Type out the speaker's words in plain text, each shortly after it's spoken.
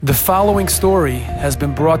The following story has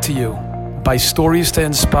been brought to you by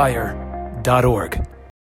StoriesToInspire.org.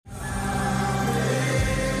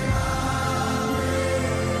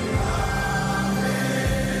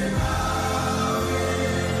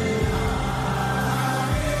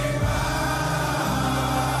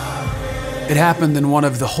 It happened in one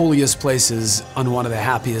of the holiest places on one of the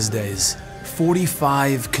happiest days.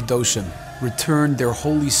 45 Kedoshim returned their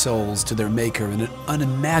holy souls to their Maker in an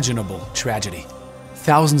unimaginable tragedy.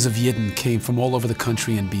 Thousands of Yidden came from all over the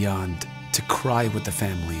country and beyond to cry with the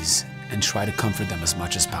families and try to comfort them as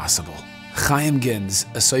much as possible. Chaim Gins,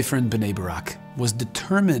 a sofer in Bnei Barak, was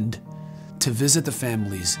determined to visit the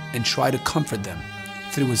families and try to comfort them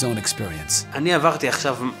through his own experience. אני עברתי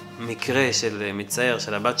עכשיו מקרה של מצער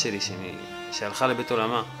של הבת שלי שהלכה לבית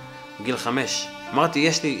עולמה בגיל 5. אמרתי,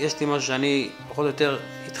 יש לי משהו שאני פחות או יותר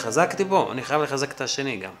התחזקתי בו, אני חייב לחזק את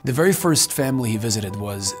השני גם. The very first family he visited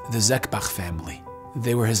was the Zekbach family.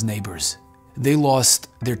 They were his neighbors. They lost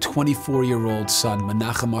their 24-year-old son,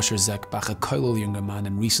 Menachem Asher Zekbach, a kollel younger man,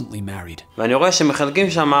 and recently married. ואני רואה שמחלקים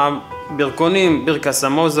שם ברכונים, ברכס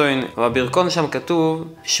המוזוין, ובברכון שם כתוב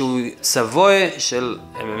שהוא סבוי של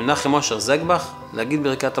מנחם אשר זקבח, להגיד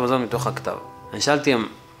ברכת המזון מתוך הכתב. אני שאלתי,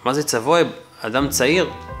 מה זה צבוי? אדם צעיר?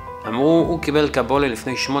 אמרו, הוא קיבל קבולה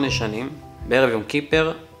לפני 8 שנים, בערב יום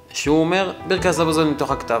כיפר, שהוא אומר, ברכת המזון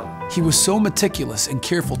מתוך הכתב. He was so meticulous and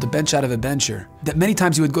careful to bench out of a bencher that many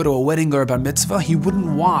times he would go to a wedding or a bar mitzvah, he wouldn't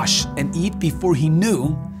wash and eat before he knew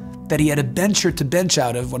that he had a bencher to bench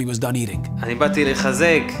out of when he was done eating. אני באתי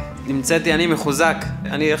לחזק, נמצאתי אני מחוזק.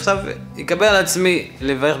 אני עכשיו אקבל על עצמי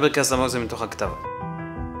לברך ברכת המזון מתוך הכתב.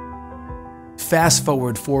 Fast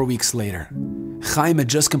forward 4 weeks later, Chaim had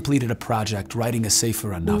just completed a project writing a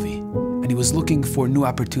sefer on Navi, and he was looking for new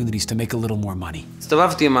opportunities to make a little more money.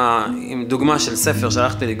 הסתובבתי עם דוגמה של ספר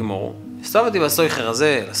שהלכתי לגמור. הסתובבתי בסויכר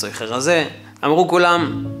הזה, לסויכר הזה. אמרו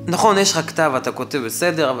כולם, נכון, יש לך כתב, אתה כותב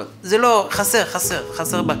בסדר, אבל זה לא,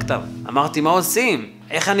 חסר בכתב. אמרתי, מה עושים?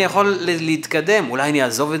 איך אני יכול להתקדם? אולי אני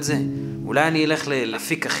אעזוב את זה? אולי אני אלך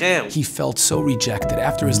להפיק אחר? He felt so rejected.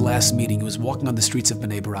 After his last meeting, he was walking on the streets of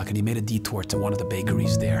Bnei Barak and he made a detour to one of the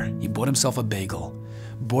bakeries there. He bought himself a bagel,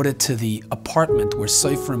 brought it to the apartment where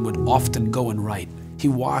Seifrim would often go and write. He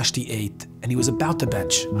washed, he ate, and he was about to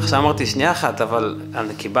bench. עכשיו אמרתי שנייה אחת, אבל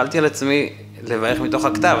אני קיבלתי על עצמי לברך מתוך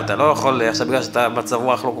הכתב. אתה לא יכול, עכשיו בגלל שאתה בצב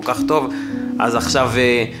רוח לא כל כך טוב, אז עכשיו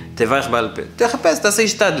תברך בעל פה. תחפש, תעשה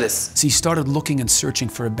השתדלס. So he started looking and searching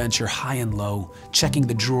for a bencher high and low, checking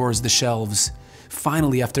the drawers, the shelves.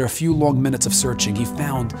 Finally, after a few long minutes of searching, he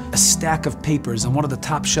found a stack of papers on one of the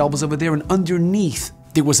top shelves over there, and underneath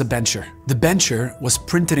there was a bencher. The bencher was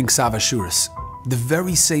printed in Ksav Ashuris, the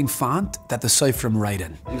very same font that the Seifrim write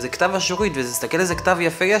in. אם זה כתב אשורית, ותסתכל איזה כתב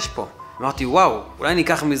יפה יש פה. אמרתי, וואו, אולי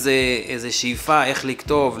ניקח מזה איזה שאיפה, איך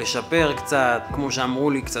לכתוב, לשפר קצת, כמו שאמרו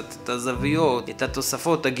לי, קצת את הזוויות, את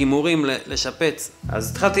התוספות, הגימורים לשפץ.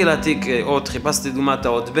 אז התחלתי להעתיק עוד, חיפשתי דוגמת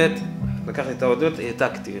האות ב', לקחתי את האות ב',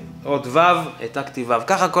 העתקתי. אות ו', העתקתי ו',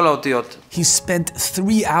 ככה כל האותיות. He spent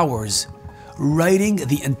 3 hours writing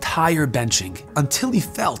the entire benching until he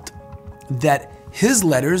felt that his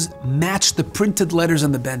letters matched the printed letters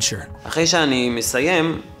on the bencher. אחרי שאני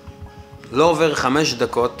מסיים, לא עובר 5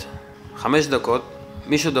 דקות,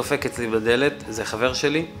 מישהו דופק אצלי בדלת, זה חבר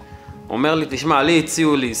שלי, אומר לי, תשמע, לי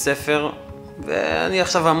הציעו לי ספר, ואני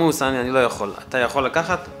עכשיו עמוס, אני לא יכול. אתה יכול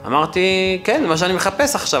לקחת? אמרתי, כן, זה מה שאני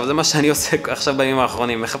מחפש עכשיו, זה מה שאני עושה עכשיו בימים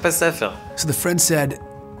האחרונים, מחפש ספר. So the friend said,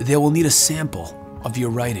 they will need a sample of your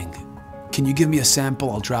writing. Can you give me a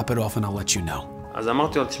sample? I'll drop it off and I'll let you know. אז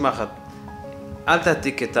אמרתי לו, תשמע אחת, אל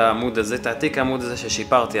תעתיק את העמוד הזה, תעתיק העמוד הזה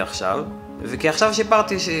ששיפרתי עכשיו, וכי עכשיו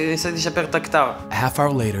שיפרתי, ניסיתי לשפר את הכתב. A half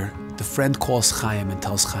hour later, the friend calls Chaim and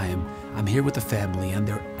tells Chaim, I'm here with the family and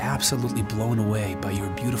they're absolutely blown away by your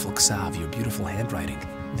beautiful ksav, your beautiful handwriting.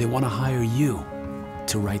 They want to hire you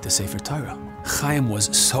to write the Sefer Torah. Chaim was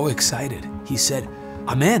so excited. He said,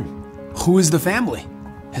 I'm in. Who is the family?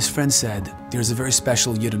 His friend said, there's a very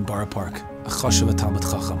special Yid in Borough Park, a chashuv Talmid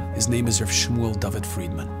Chacham. His name is Rav Shmuel David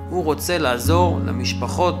Friedman. הוא רוצה לעזור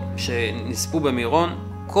למשפחות שנספו במירון,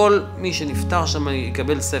 כל מי שנפטר שם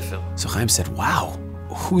יקבל ספר. So Chaim said, wow,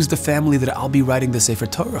 who's the family that I'll be writing the Sefer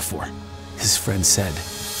Torah for? His friend said,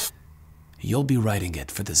 you'll be writing it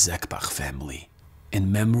for the Zekbach family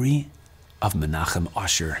in memory of Menachem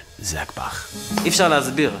Asher Zekbach. אי אפשר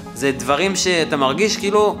להסביר. זה דברים שאתה מרגיש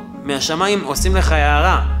כאילו מהשמיים עושים לך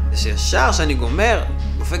הערה. שישר שאני גומר,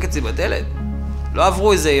 דופק אצלי בדלת. לא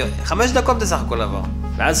עברו איזה 5 דקות בסך הכל עבר.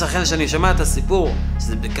 ואז אחרי שאני שומע את הסיפור,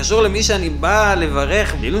 שזה קשור למי שאני בא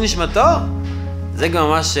לברך, לעילוי נשמתו, זה גם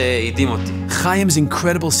ממש הדהים אותי. Chaim's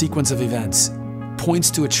incredible sequence of events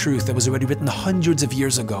points to a truth that was already written hundreds of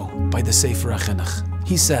years ago by the Sefer HaChinuch.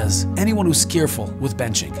 He says, anyone who's careful with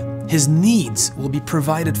benching, his needs will be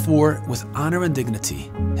provided for with honor and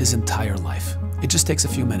dignity his entire life. It just takes a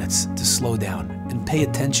few minutes to slow down and pay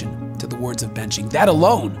attention to the words of benching. That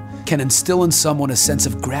alone can instill in someone a sense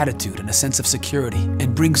of gratitude and a sense of security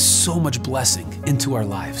and bring so much blessing into our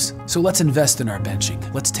lives. So let's invest in our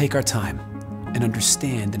benching. Let's take our time and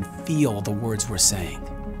understand and feel the words we're saying,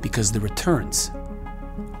 because the returns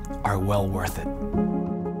are well worth it.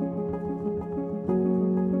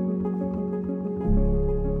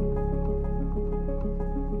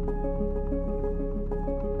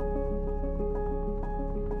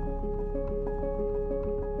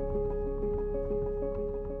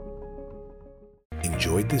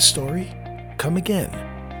 Enjoyed this story? Come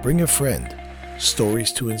again. Bring a friend.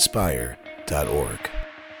 StoriesToInspire.org